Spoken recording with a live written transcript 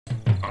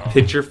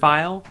picture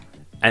file,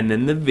 and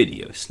then the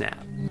video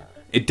snap.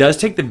 It does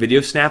take the video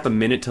snap a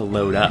minute to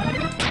load up.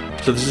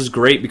 So this is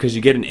great because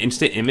you get an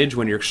instant image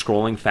when you're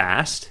scrolling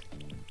fast,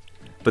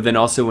 but then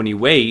also when you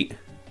wait,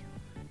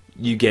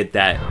 you get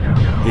that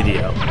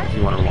video if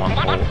you want a long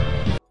hold.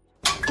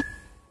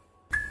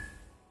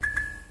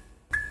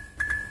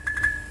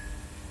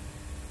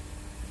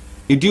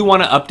 You do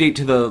want to update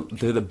to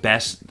the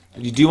best.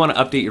 You do want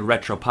to update your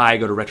RetroPie.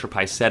 Go to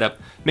RetroPie setup.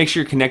 Make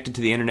sure you're connected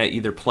to the internet,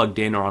 either plugged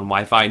in or on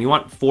Wi-Fi. And you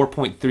want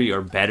 4.3 or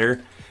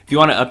better. If you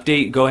want to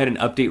update, go ahead and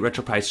update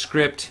RetroPie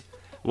script.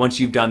 Once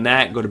you've done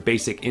that, go to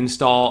basic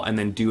install and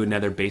then do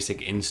another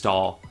basic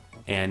install,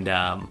 and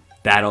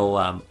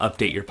that'll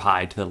update your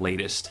Pi to the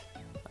latest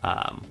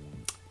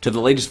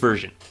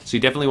version. So you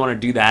definitely want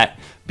to do that.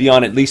 Be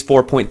on at least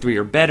 4.3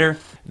 or better.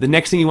 The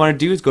next thing you want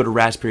to do is go to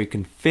Raspberry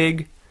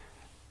config.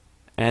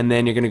 And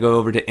then you're going to go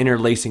over to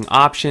interlacing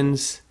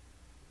options,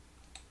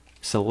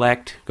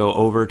 select, go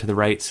over to the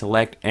right,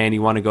 select, and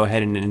you want to go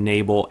ahead and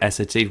enable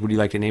SSH. Would you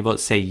like to enable it?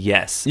 Say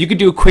yes. You could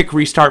do a quick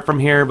restart from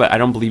here, but I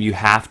don't believe you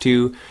have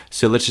to.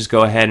 So let's just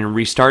go ahead and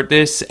restart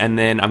this, and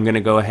then I'm going to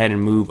go ahead and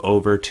move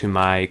over to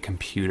my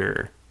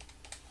computer.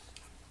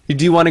 You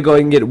do want to go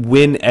ahead and get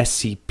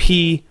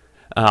Winscp.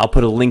 I'll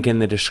put a link in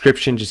the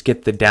description. Just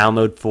get the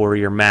download for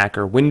your Mac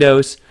or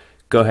Windows.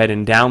 Go ahead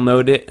and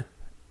download it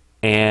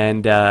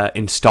and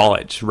install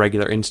it. Just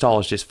regular install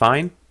is just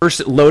fine.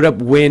 First, load up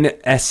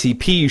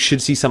Winscp. You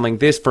should see something like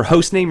this. For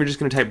hostname, you're just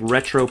going to type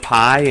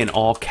RetroPie in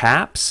all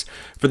caps.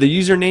 For the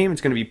username, it's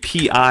going to be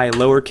PI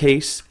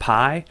lowercase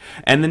pi.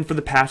 And then for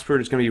the password,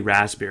 it's going to be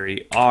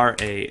Raspberry,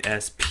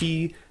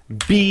 RASPBERRY.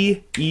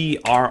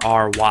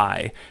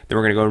 Then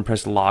we're going to go and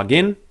press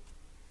login.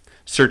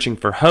 Searching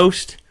for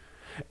host.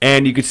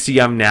 And you can see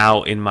I'm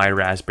now in my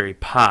Raspberry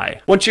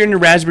Pi. Once you're in your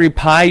Raspberry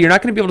Pi, you're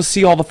not going to be able to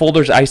see all the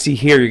folders I see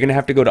here. You're going to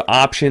have to go to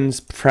Options,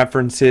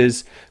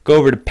 Preferences, go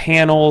over to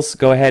Panels,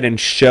 go ahead and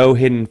Show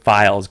Hidden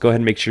Files. Go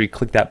ahead and make sure you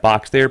click that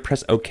box there,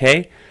 press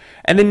OK.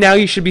 And then now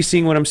you should be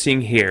seeing what I'm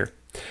seeing here.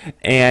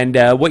 And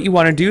what you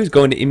want to do is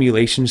go into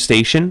Emulation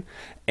Station.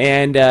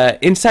 And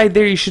inside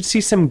there, you should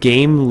see some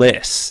game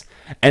lists.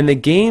 And the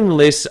game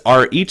lists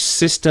are each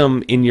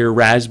system in your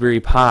Raspberry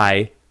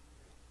Pi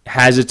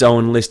has its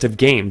own list of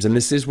games, and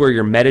this is where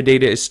your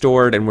metadata is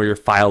stored and where your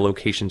file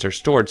locations are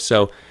stored.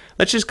 So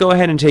let's just go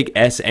ahead and take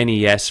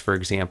SNES for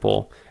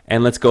example,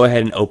 and let's go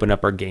ahead and open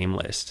up our game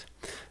list.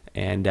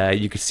 And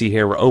you can see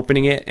here we're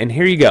opening it, and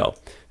here you go.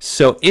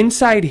 So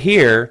inside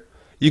here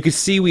you can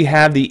see we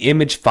have the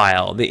image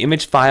file. The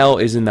image file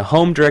is in the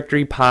home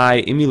directory,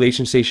 Pi,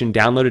 emulation station,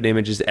 downloaded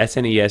images,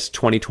 SNES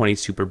 2020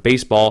 Super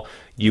Baseball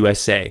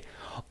USA.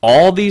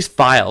 All these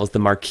files, the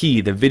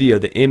marquee, the video,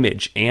 the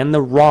image, and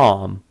the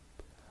ROM,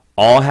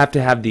 all have to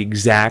have the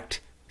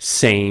exact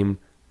same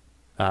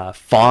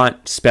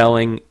font,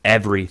 spelling,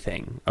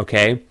 everything,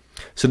 okay?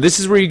 So this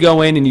is where you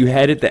go in and you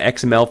edit the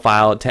XML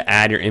file to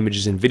add your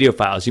images and video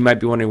files. You might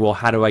be wondering, well,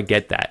 how do I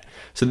get that?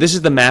 So this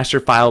is the master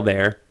file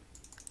there.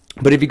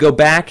 But if you go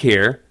back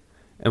here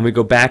and we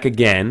go back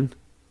again,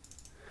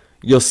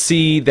 you'll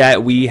see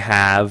that we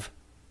have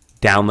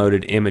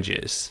downloaded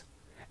images.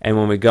 And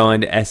when we go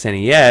into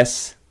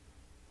SNES,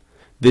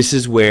 this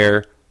is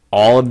where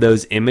all of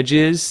those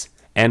images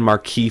and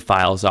marquee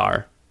files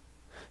are.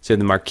 So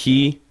the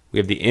marquee, we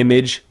have the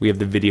image, we have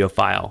the video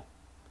file.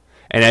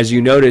 And as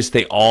you notice,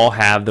 they all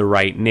have the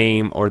right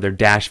name, or their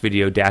dash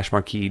video, dash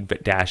marquee,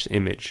 dash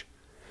image.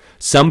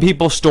 Some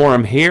people store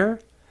them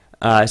here.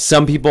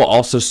 Some people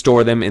also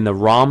store them in the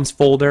ROMs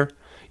folder.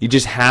 You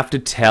just have to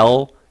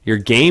tell your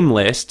game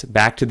list,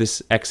 back to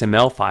this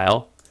XML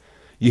file,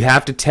 you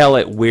have to tell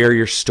it where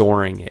you're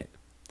storing it.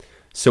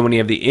 So when you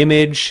have the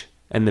image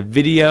and the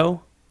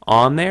video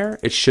on there,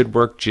 it should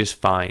work just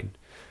fine.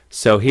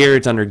 So here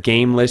it's under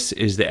game list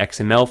is the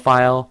XML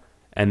file,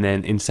 and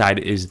then inside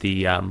is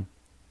the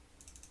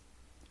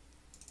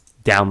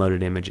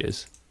downloaded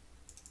images.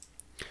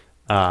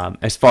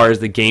 As far as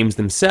the games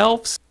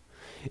themselves,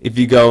 if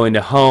you go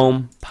into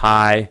Home,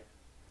 Pi,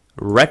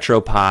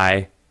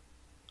 RetroPie,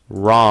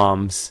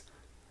 ROMs,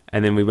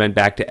 and then we went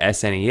back to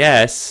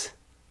SNES,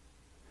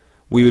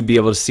 we would be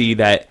able to see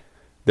that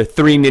the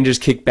Three Ninjas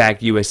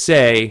Kickback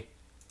USA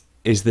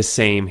is the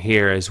same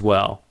here as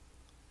well.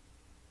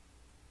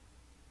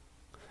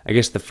 I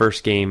guess the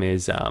first game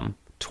is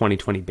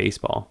 2020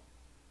 Baseball.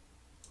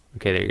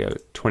 Okay, there you go,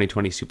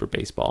 2020 Super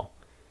Baseball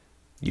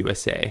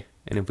USA.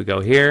 And if we go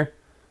here,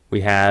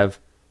 we have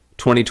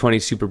 2020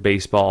 Super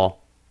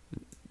Baseball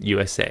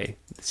USA.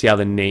 See how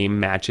the name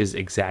matches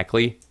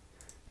exactly?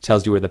 It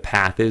tells you where the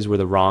path is, where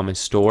the ROM is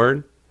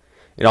stored.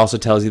 It also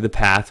tells you the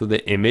path where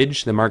the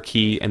image, the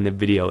marquee, and the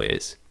video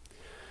is.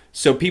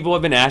 So people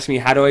have been asking me,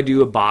 how do I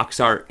do a box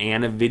art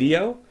and a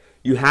video?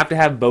 You have to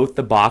have both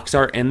the box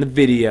art and the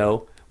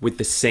video with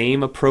the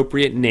same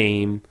appropriate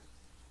name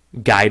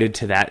guided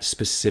to that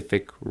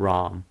specific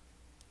ROM.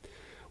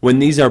 When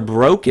these are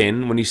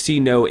broken, when you see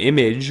no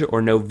image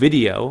or no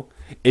video,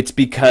 it's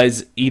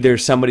because either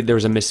there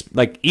was a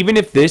like even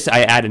if this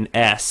I add an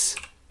S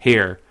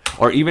here,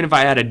 or even if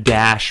I add a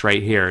dash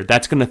right here,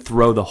 that's going to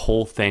throw the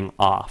whole thing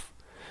off.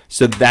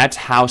 So that's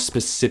how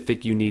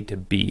specific you need to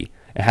be.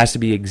 It has to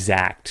be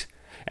exact,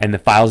 and the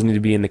files need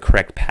to be in the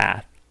correct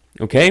path.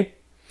 Okay?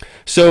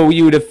 So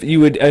you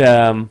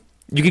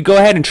could go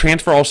ahead and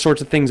transfer all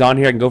sorts of things on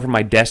here. I can go from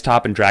my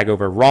desktop and drag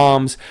over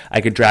ROMs. I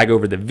could drag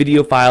over the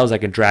video files. I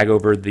could drag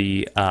over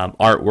the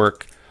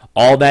artwork.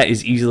 All that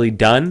is easily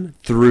done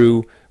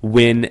through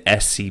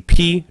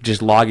Winscp,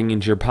 just logging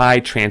into your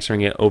Pi,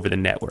 transferring it over the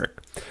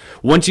network.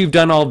 Once you've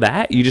done all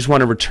that, you just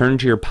want to return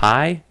to your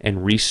Pi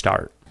and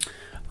restart.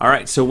 All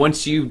right, so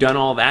once you've done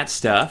all that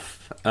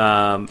stuff,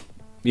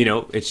 you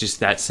know, it's just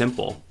that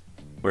simple,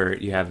 where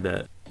you have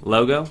the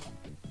logo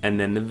and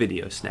then the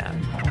video snap.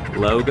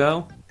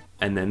 Logo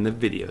and then the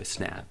video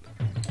snap.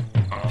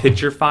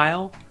 Picture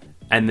file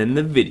and then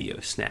the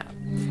video snap.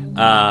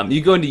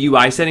 You go into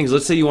UI settings.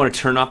 Let's say you want to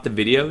turn off the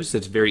videos.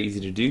 That's very easy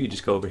to do. You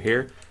just go over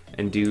here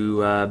and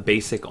do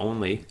basic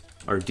only,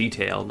 or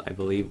detailed, I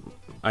believe.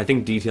 I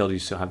think detailed you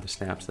still have the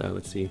snaps though.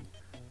 Let's see.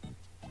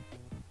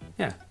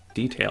 Yeah,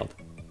 detailed.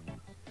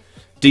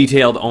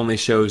 Detailed only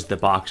shows the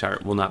box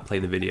art, will not play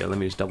the video. Let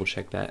me just double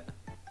check that.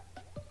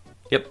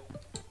 Yep.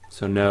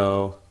 So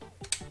no,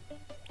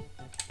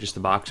 just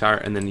the box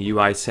art, and then the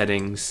UI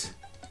settings,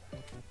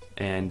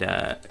 and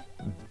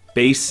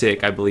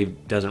basic I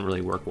believe doesn't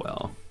really work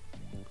well.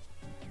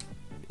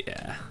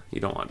 Yeah, you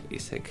don't want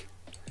basic.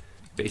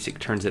 Basic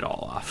turns it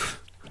all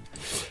off.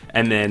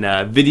 And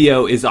then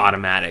video is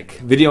automatic.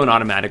 Video and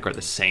automatic are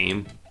the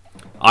same.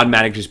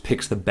 Automatic just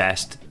picks the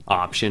best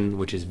option,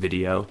 which is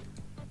video.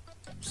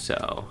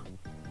 So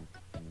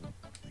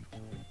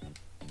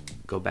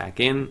go back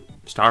in,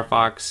 Star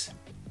Fox,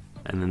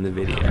 and then the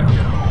video.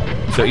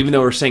 So even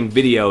though we're saying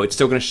video, it's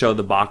still going to show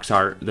the box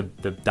art, the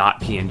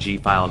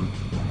 .png file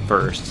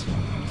first.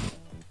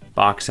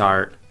 Box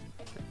art,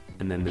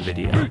 and then the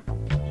video.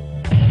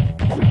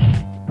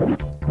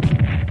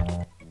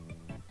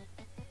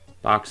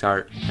 Box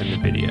art and the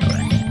video.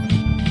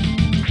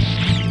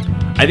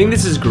 I think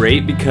this is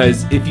great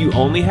because if you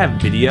only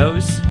have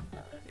videos,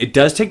 it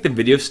does take the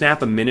video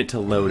snap a minute to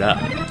load up.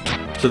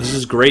 So this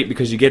is great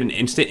because you get an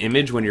instant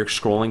image when you're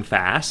scrolling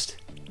fast,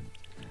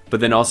 but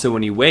then also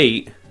when you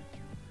wait,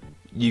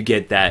 you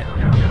get that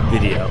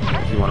video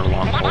if you want a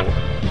long hold.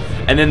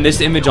 And then this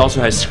image also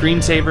has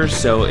screensavers,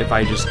 so if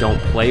I just don't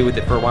play with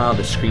it for a while,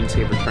 the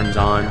screensaver turns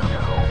on,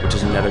 which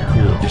is another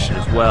cool addition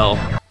as well.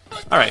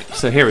 Alright,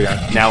 so here we are.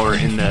 Now we're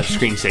in the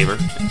screensaver.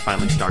 It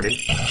finally started.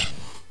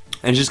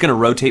 And it's just going to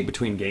rotate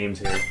between games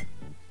here.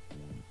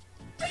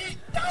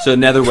 So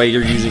another way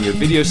you're using your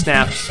video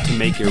snaps to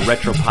make your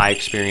RetroPie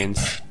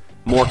experience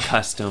more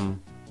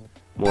custom,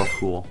 more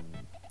cool.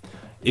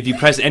 If you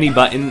press any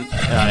button,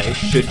 it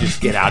should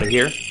just get out of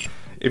here.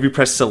 If you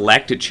press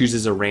select, it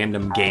chooses a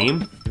random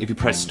game. If you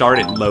press start,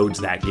 it loads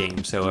that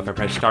game. So if I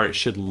press start, it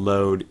should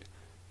load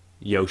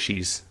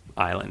Yoshi's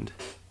Island.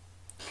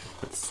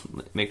 Let's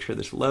make sure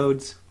this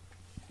loads.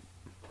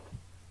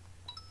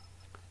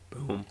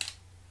 Boom.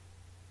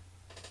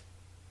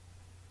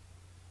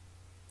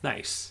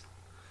 Nice.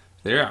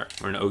 There you are.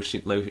 We're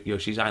in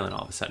Yoshi's Island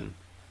all of a sudden.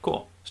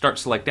 Cool. Start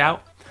select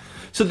out.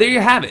 So there you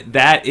have it.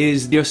 That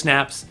is video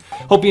snaps.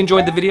 Hope you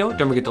enjoyed the video.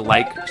 Don't forget to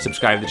like,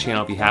 subscribe to the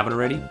channel if you haven't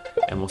already,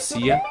 and we'll see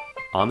you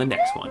on the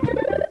next one.